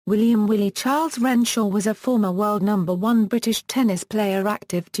William Willie Charles Renshaw was a former world number 1 British tennis player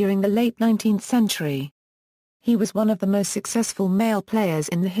active during the late 19th century. He was one of the most successful male players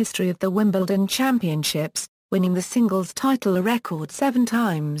in the history of the Wimbledon Championships, winning the singles title a record 7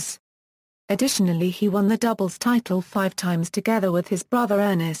 times. Additionally, he won the doubles title 5 times together with his brother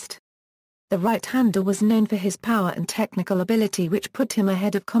Ernest. The right-hander was known for his power and technical ability, which put him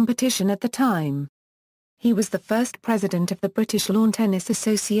ahead of competition at the time. He was the first president of the British Lawn Tennis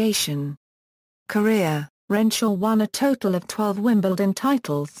Association. Career: Renshaw won a total of 12 Wimbledon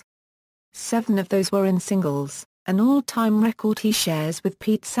titles. 7 of those were in singles, an all-time record he shares with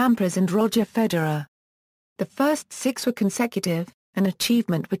Pete Sampras and Roger Federer. The first 6 were consecutive, an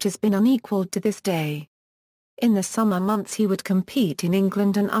achievement which has been unequalled to this day. In the summer months he would compete in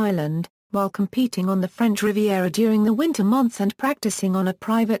England and Ireland, while competing on the French Riviera during the winter months and practicing on a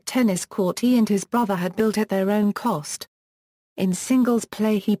private tennis court he and his brother had built at their own cost. In singles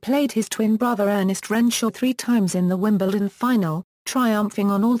play he played his twin brother Ernest Renshaw 3 times in the Wimbledon final,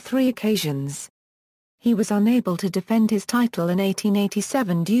 triumphing on all 3 occasions. He was unable to defend his title in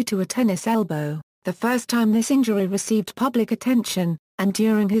 1887 due to a tennis elbow, the first time this injury received public attention, and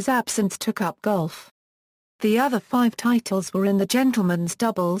during his absence took up golf. The other 5 titles were in the gentlemen's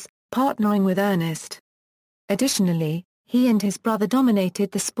doubles, partnering with Ernest. Additionally, he and his brother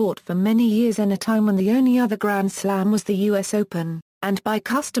dominated the sport for many years in a time when the only other Grand Slam was the US Open, and by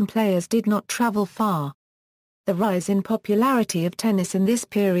custom players did not travel far. The rise in popularity of tennis in this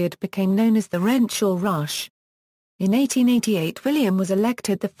period became known as the Renshaw Rush. In 1888 William was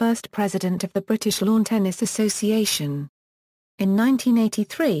elected the first president of the British Lawn Tennis Association. In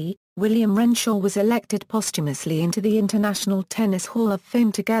 1983, William Renshaw was elected posthumously into the International Tennis Hall of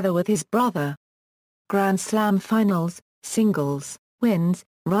Fame together with his brother. Grand Slam finals, singles, wins,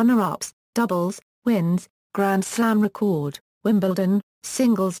 runner-ups, doubles, wins, Grand Slam record, Wimbledon,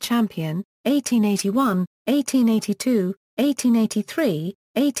 singles champion, 1881, 1882, 1883,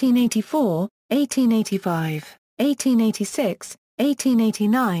 1884, 1885, 1886,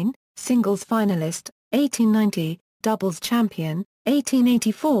 1889, singles finalist, 1890, doubles champion,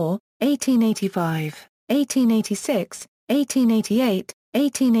 1884, 1885, 1886, 1888,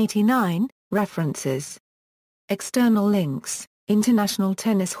 1889, references. External links, International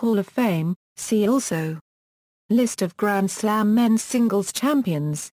Tennis Hall of Fame, see also. List of Grand Slam men's singles champions.